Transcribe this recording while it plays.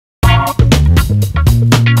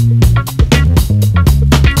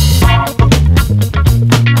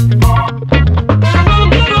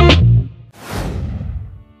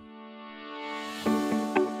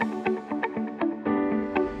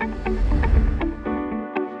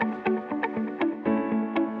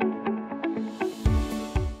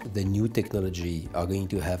The new technology are going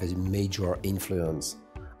to have a major influence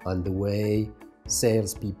on the way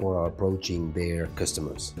salespeople are approaching their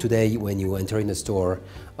customers. Today, when you enter in a store,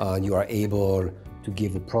 you are able to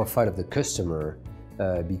give a profile of the customer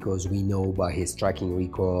because we know by his tracking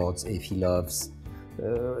records if he loves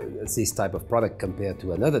this type of product compared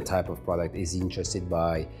to another type of product. Is he interested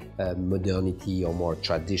by modernity or more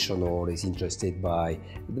traditional? Is he interested by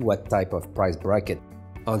what type of price bracket?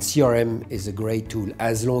 And CRM is a great tool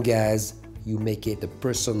as long as you make it a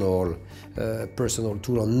personal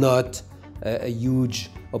tool and not a huge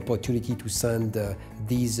opportunity to send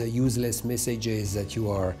these useless messages that you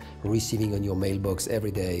are receiving on your mailbox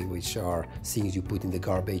every day, which are things you put in the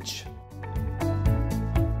garbage.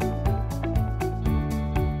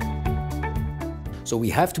 So we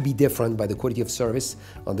have to be different by the quality of service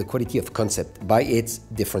and the quality of concept, by its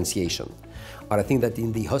differentiation. And I think that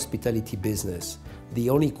in the hospitality business, the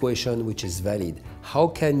only question which is valid, how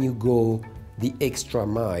can you go the extra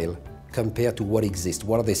mile compared to what exists?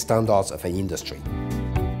 What are the standards of an industry?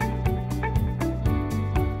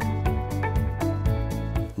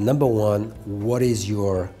 Number one, what is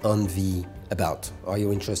your envy about? Are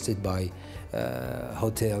you interested by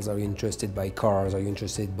hotels? Are you interested by cars? Are you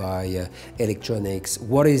interested by electronics?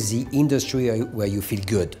 What is the industry where you feel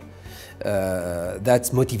good?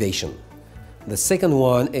 That's motivation. The second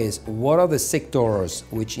one is, what are the sectors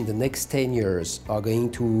which in the next 10 years are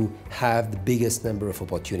going to have the biggest number of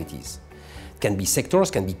opportunities? It can be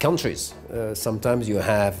sectors, can be countries. Sometimes you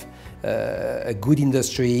have a good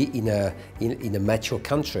industry in a mature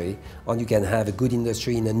country, and you can have a good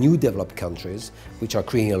industry in a new developed countries, which are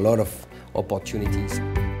creating a lot of opportunities.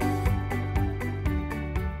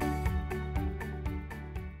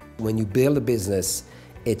 When you build a business,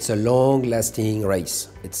 it's a long-lasting race.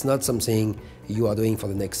 It's not something you are doing for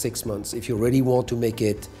the next 6 months. If you really want to make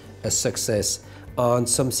it a success on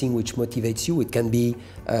something which motivates you, it can be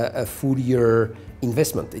a full-year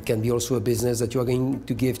investment. It can be also a business that you are going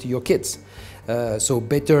to give to your kids. So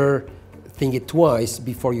better think it twice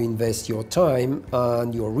before you invest your time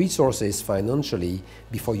and your resources financially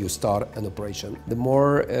before you start an operation. The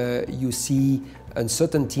more you see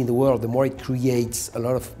uncertainty in the world, the more it creates a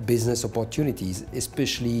lot of business opportunities,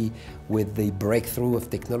 especially with the breakthrough of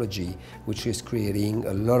technology, which is creating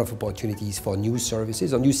a lot of opportunities for new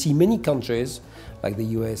services. And you see many countries, like the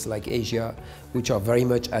US, like Asia, which are very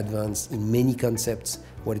much advanced in many concepts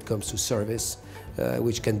when it comes to service,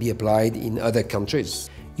 which can be applied in other countries.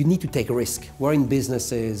 You need to take a risk. We're in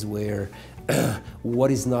businesses where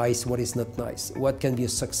what is nice, what is not nice, what can be a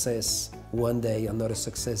success one day and not a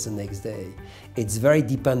success the next day. It's very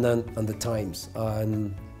dependent on the times,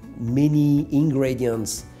 on many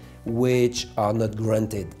ingredients which are not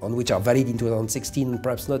granted, and which are valid in 2016 and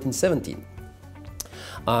perhaps not in 17.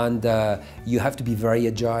 And you have to be very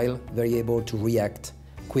agile, very able to react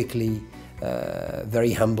quickly,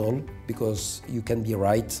 very humble, because you can be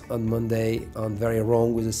right on Monday and very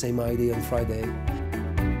wrong with the same idea on Friday.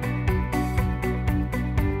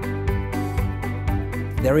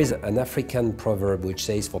 There is an African proverb which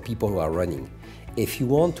says, for people who are running, if you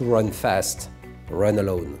want to run fast, run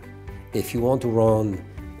alone. If you want to run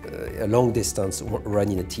a long distance,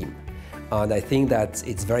 run in a team. And I think that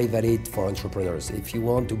it's very valid for entrepreneurs. If you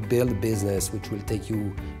want to build a business which will take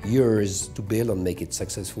you years to build and make it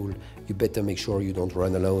successful, you better make sure you don't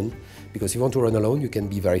run alone. Because if you want to run alone, you can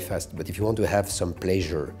be very fast. But if you want to have some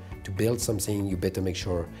pleasure to build something, you better make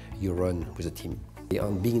sure you run with a team.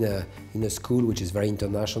 And being in a school which is very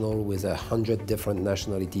international with 100 different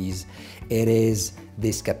nationalities, it is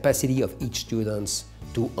this capacity of each student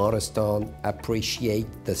to understand, appreciate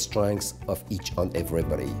the strengths of each and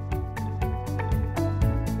everybody.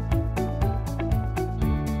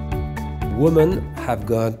 Women have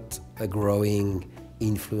got a growing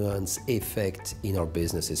influence effect in our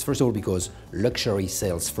businesses. First of all, because luxury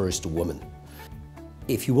sells first to women.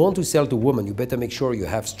 If you want to sell to women, you better make sure you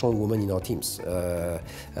have strong women in our teams.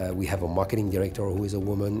 We have a marketing director who is a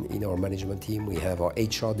woman in our management team. We have our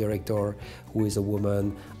HR director who is a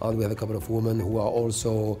woman, and we have a couple of women who are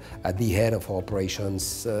also at the head of our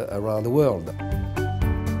operations around the world.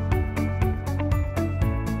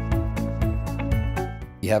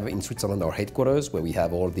 We have in Switzerland our headquarters, where we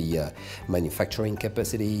have all the manufacturing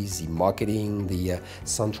capacities, the marketing, the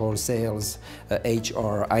central sales,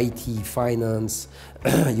 HR, IT, finance,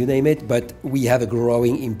 you name it. But we have a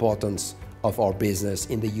growing importance of our business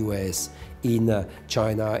in the US, in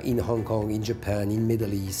China, in Hong Kong, in Japan, in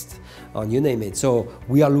Middle East, you name it. So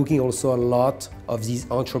we are looking also a lot of these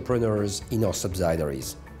entrepreneurs in our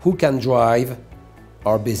subsidiaries who can drive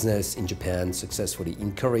our business in Japan successfully, in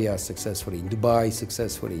Korea successfully, in Dubai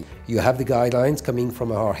successfully. You have the guidelines coming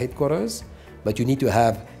from our headquarters, but you need to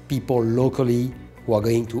have people locally who are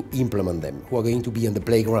going to implement them, who are going to be on the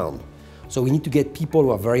playground. So we need to get people who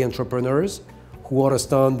are very entrepreneurs, who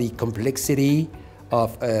understand the complexity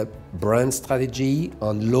of a brand strategy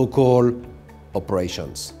on local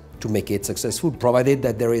operations to make it successful, provided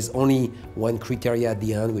that there is only one criteria at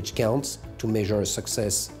the end which counts to measure a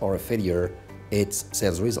success or a failure. It's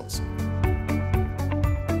sales results.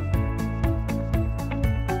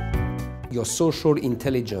 Your social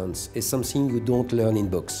intelligence is something you don't learn in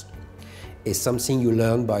books. It's something you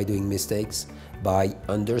learn by doing mistakes, by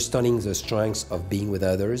understanding the strengths of being with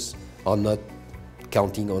others, or not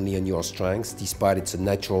counting only on your strengths, despite it's a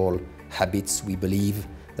natural habits. We believe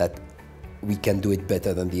that we can do it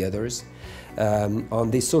better than the others. On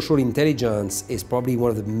this social intelligence is probably one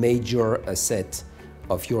of the major assets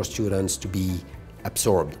of your students to be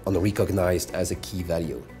absorbed and recognized as a key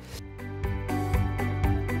value.